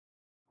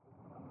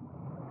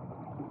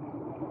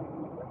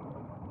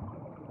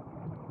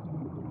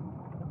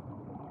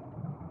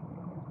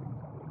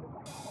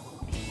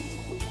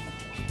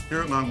Here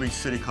at Long Beach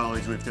City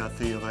College, we've got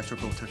the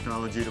electrical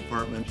technology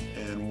department,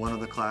 and one of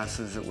the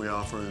classes that we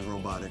offer is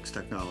robotics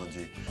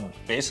technology.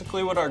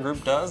 Basically what our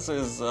group does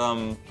is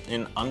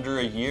in under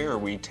a year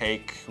we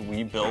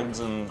build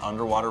an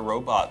underwater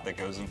robot that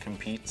goes and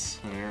competes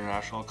in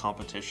international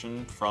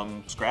competition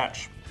from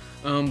scratch.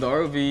 The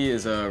ROV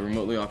is a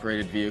remotely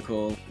operated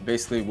vehicle.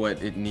 Basically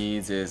what it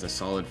needs is a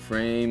solid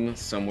frame,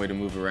 some way to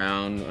move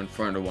around.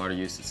 For underwater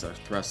use, it's our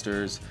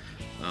thrusters,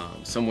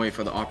 some way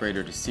for the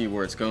operator to see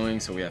where it's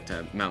going, so we have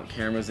to mount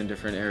cameras in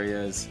different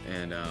areas,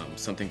 and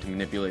something to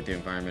manipulate the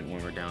environment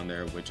when we're down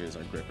there, which is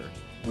our gripper.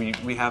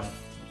 We have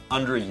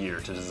under a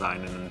year to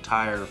design an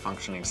entire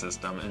functioning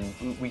system,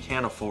 and we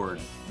can't afford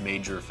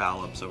major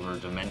foul-ups over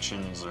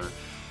dimensions or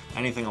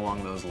anything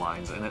along those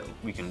lines, and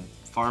we can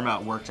farm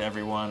out work to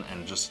everyone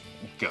and just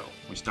go.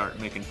 We start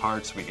making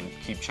parts, we can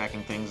keep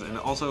checking things, and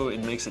also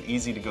it makes it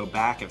easy to go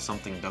back if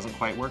something doesn't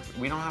quite work.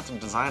 We don't have to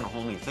design a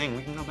whole new thing.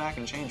 We can go back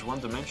and change one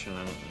dimension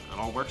and it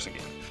all works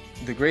again.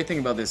 The great thing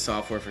about this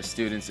software for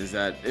students is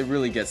that it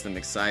really gets them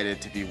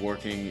excited to be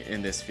working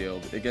in this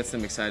field. It gets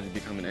them excited to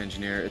become an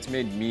engineer. It's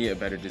made me a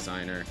better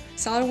designer.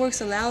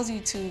 SolidWorks allows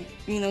you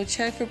to,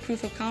 check for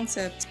proof of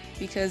concept,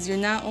 because you're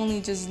not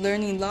only just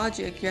learning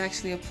logic, you're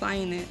actually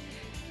applying it.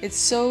 It's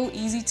so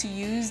easy to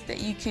use that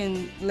you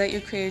can let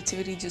your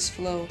creativity just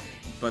flow.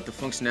 But the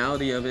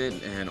functionality of it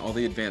and all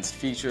the advanced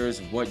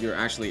features, what you're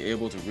actually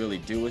able to really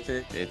do with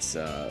it, it's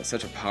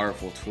such a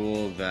powerful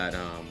tool that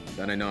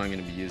I know I'm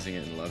going to be using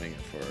it and loving it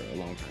for a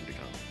long time to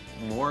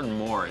come. More and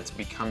more it's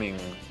becoming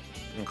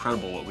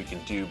incredible what we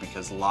can do,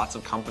 because lots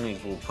of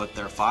companies will put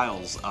their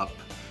files up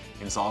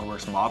in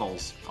SolidWorks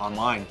models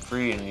online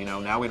free, and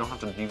now we don't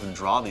have to even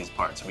draw these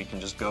parts. We can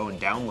just go and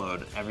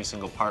download every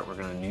single part we're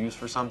going to use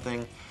for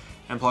something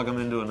and plug them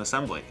into an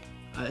assembly.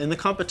 In the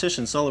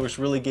competition, SolidWorks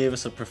really gave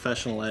us a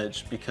professional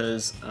edge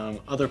because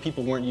other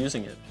people weren't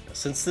using it.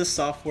 Since this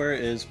software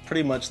is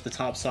pretty much the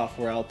top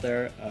software out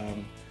there,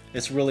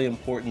 it's really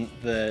important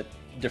that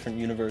different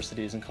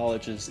universities and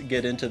colleges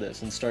get into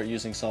this and start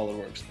using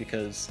SolidWorks,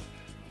 because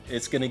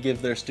it's going to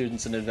give their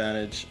students an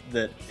advantage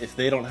that if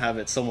they don't have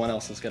it, someone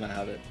else is going to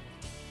have it.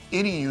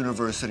 Any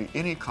university,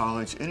 any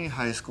college, any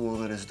high school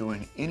that is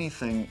doing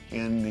anything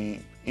in the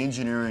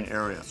engineering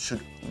area should,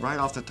 right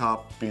off the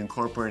top, be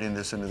incorporating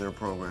this into their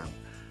program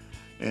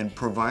and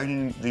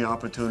providing the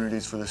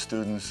opportunities for the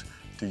students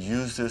to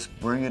use this,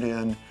 bring it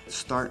in,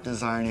 start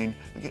designing.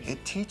 Again,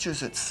 it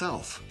teaches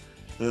itself.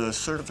 The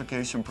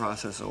certification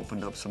process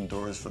opened up some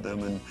doors for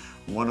them, and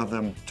one of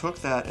them took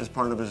that as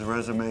part of his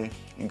resume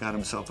and got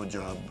himself a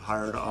job,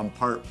 hired on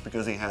part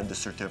because he had the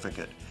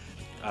certificate.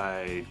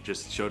 I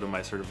just showed them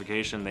my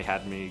certification. They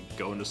had me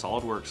go into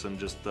SolidWorks and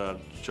just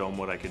show them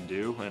what I could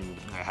do, and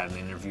I had an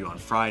interview on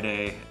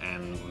Friday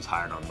and was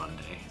hired on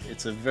Monday.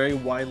 It's a very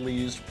widely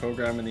used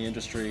program in the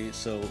industry,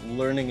 so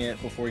learning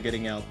it before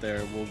getting out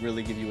there will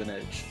really give you an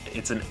edge.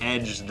 It's an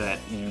edge that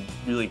you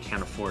really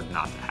can't afford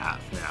not to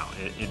have now.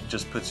 It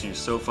just puts you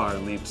so far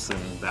leaps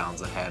and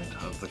bounds ahead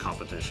of the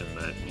competition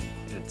that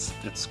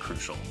it's a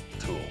crucial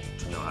tool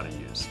to know how to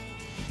use.